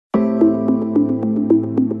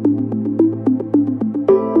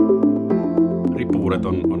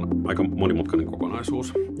riippuvuudet on aika monimutkainen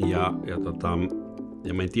kokonaisuus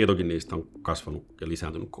ja meidän tietokin niistä on kasvanut ja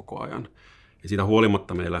lisääntynyt koko ajan. Ja siitä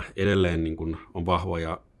huolimatta meillä edelleen niin kuin on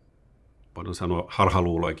vahvoja, voidaan sanoa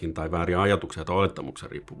harhaluuloikin tai vääriä ajatuksia tai olettamuksia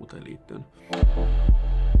riippuvuuteen liittyen.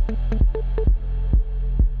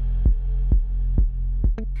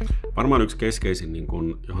 Varmaan yksi keskeisin, niin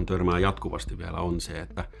kun, johon törmää jatkuvasti vielä, on se,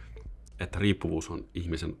 että riippuvuus on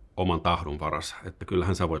ihmisen oman tahdon varassa. Että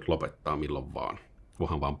kyllähän sä voit lopettaa milloin vaan,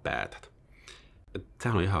 kunhan vaan päätät.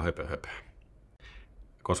 Sehän on ihan höpöhöpöä.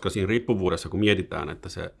 Koska siinä riippuvuudessa, kun mietitään, että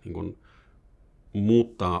se niin kun,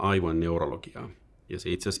 muuttaa aivojen neurologiaa, ja se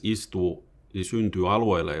itse asiassa syntyy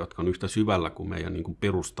alueille, jotka on yhtä syvällä kuin meidän niin kun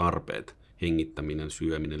perustarpeet, hengittäminen,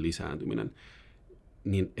 syöminen, lisääntyminen,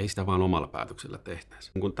 niin ei sitä vaan omalla päätöksellä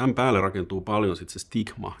tehtäisi. Kun tämän päälle rakentuu paljon sit se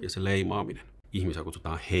stigma ja se leimaaminen. Ihmisiä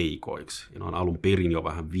kutsutaan heikoiksi, ja ne on alun perin jo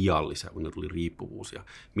vähän viallisia, kun ne tuli riippuvuus. Ja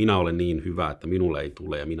minä olen niin hyvä, että minulle ei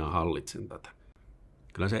tule, ja minä hallitsen tätä.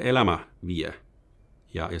 Kyllä se elämä vie,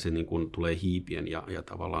 ja se niin kuin tulee hiipien ja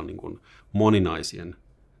tavallaan niin kuin moninaisien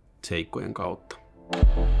seikkojen kautta.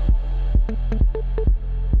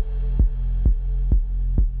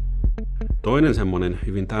 Toinen semmoinen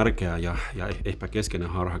hyvin tärkeä ja ehkä keskeinen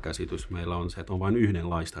harhakäsitys meillä on se, että on vain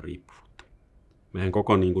yhdenlaista riippuvuutta. Meidän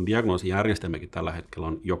koko niin kuin diagnoosijärjestelmäkin tällä hetkellä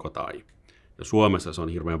on joko tai. Ja Suomessa se on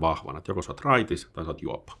hirveän vahvana, että joko sä oot raitis tai sä oot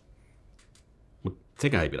juoppa. Mutta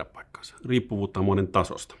sekä ei pidä paikkaansa. Riippuvuutta on monen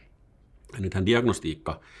tasosta. Ja nythän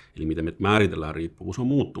diagnostiikka, eli miten me määritellään riippuvuus, on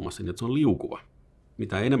muuttumassa niin, että se on liukuva.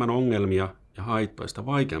 Mitä enemmän ongelmia ja haittoja, sitä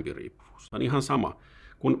vaikeampi riippuvuus. Se on ihan sama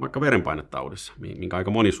kuin vaikka verenpainetaudissa, minkä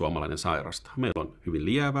aika moni suomalainen sairastaa. Meillä on hyvin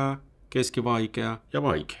lievää, keskivaikeaa ja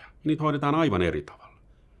vaikeaa. Niitä hoidetaan aivan eri tavalla.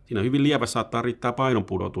 Siinä hyvin lievä saattaa riittää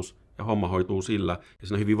painonpudotus ja homma hoituu sillä, ja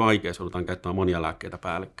siinä hyvin vaikeassa joudutaan käyttämään monia lääkkeitä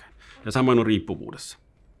päällekkäin. Ja samoin on riippuvuudessa.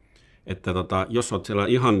 Että jos olet siellä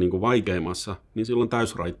ihan niin kuin vaikeimmassa, niin silloin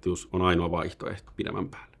täysraittius on ainoa vaihtoehto pidemmän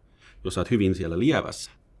päälle. Jos olet hyvin siellä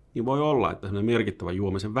lievässä, niin voi olla, että sellainen merkittävä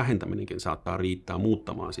juomisen vähentäminenkin saattaa riittää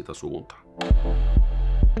muuttamaan sitä suuntaa.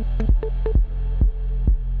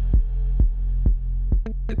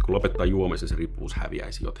 Että kun lopettaa juomisen, se riippuvuus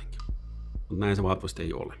häviäisi jotenkin. Mutta näin se valitettavasti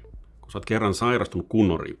ei ole. Kun sä oot kerran sairastunut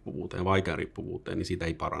kunnon riippuvuuteen, vaikean riippuvuuteen, niin siitä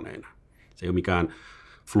ei parane enää. Se ei ole mikään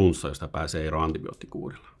flunssa, josta pääsee eroon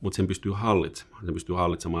antibioottikuurilla. Mutta sen pystyy hallitsemaan. Sen pystyy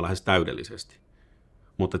hallitsemaan lähes täydellisesti.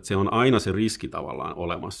 Mutta se on aina se riski tavallaan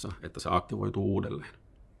olemassa, että se aktivoituu uudelleen.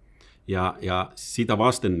 Ja sitä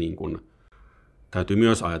vasten niin kun täytyy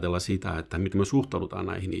myös ajatella sitä, että miten me suhtaudutaan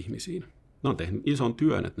näihin ihmisiin. Ne on tehnyt ison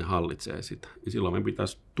työn, että ne hallitsee sitä. Ja silloin me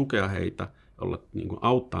pitäisi tukea heitä, niin kuin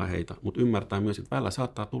auttaa heitä, mutta ymmärtää myös, että välillä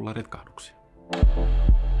saattaa tulla retkahduksia.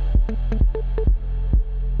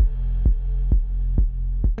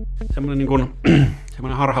 Semmoinen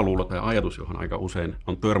harhaluulo tai ajatus, johon aika usein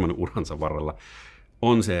on törmännyt uransa varrella,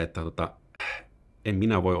 on se, että en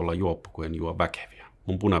minä voi olla juoppo, kun en juo väkeviä.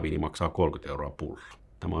 Mun punaviini maksaa 30 € pullo.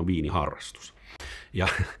 Tämä on viiniharrastus. Ja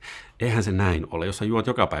eihän se näin ole. Jos sä juot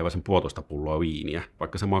joka päivä sen 1,5 pulloa viiniä,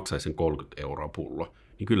 vaikka se maksaisi sen 30 € pullo,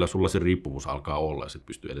 niin kyllä sulla se riippuvuus alkaa olla, ja sit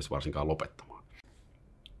pystyy edes varsinkaan lopettamaan.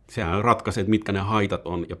 Sehän ratkaisee, että mitkä ne haitat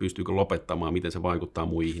on, ja pystyykö lopettamaan, miten se vaikuttaa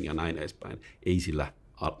muihin ja näin edespäin. Ei sillä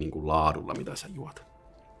niin kuin laadulla, mitä sä juot.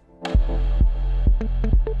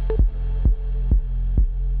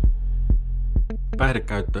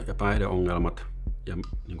 Päihdekäyttö ja päihdeongelmat ja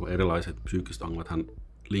niin kuin erilaiset psyykkiset ongelmathan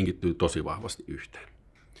linkittyy tosi vahvasti yhteen.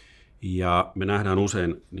 Ja me nähdään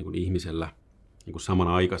usein niin kuin ihmisellä niin kuin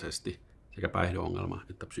samanaikaisesti sekä päihdeongelma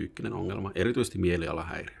että psyykkinen ongelma, erityisesti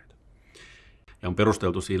mielialahäiriöitä. Ja on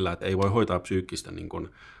perusteltu sillä, että ei voi hoitaa psyykkistä niin kuin,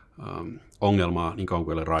 ongelmaa niin kauan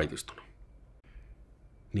kuin ei ole raitistunut.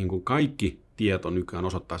 Niin kuin kaikki tieto nykyään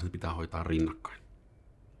osoittaa, että pitää hoitaa rinnakkain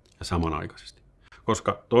ja samanaikaisesti.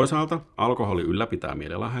 Koska toisaalta alkoholi ylläpitää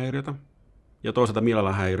mielialahäiriötä, ja toisaalta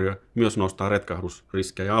mielialahäiriö myös nostaa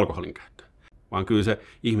retkahdusriskejä ja alkoholin käyttöä. Vaan kyllä se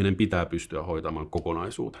ihminen pitää pystyä hoitamaan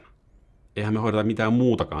kokonaisuutena. Eihän me hoideta mitään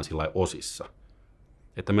muutakaan sillä osissa.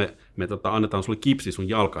 Että me annetaan sulle kipsi sun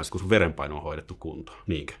jalkaan, kun sun verenpaino on hoidettu kuntoon.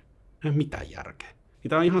 Niinkö? Ei ole mitään järkeä. Ja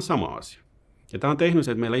tämä on ihan sama asia. Ja tämä on tehnyt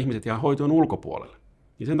se, että meillä ihmiset jää hoitoon ulkopuolelle.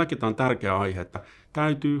 Ja sen takia tämä on tärkeä aihe, että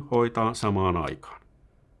täytyy hoitaa samaan aikaan.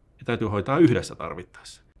 Ja täytyy hoitaa yhdessä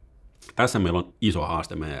tarvittaessa. Tässä meillä on iso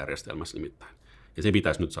haaste meidän järjestelmässä nimittäin. Ja se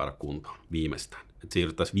pitäisi nyt saada kuntoon viimeistään. Että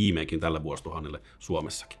siirryttäisiin viimeinkin tällä vuosituhannelle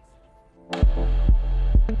Suomessakin.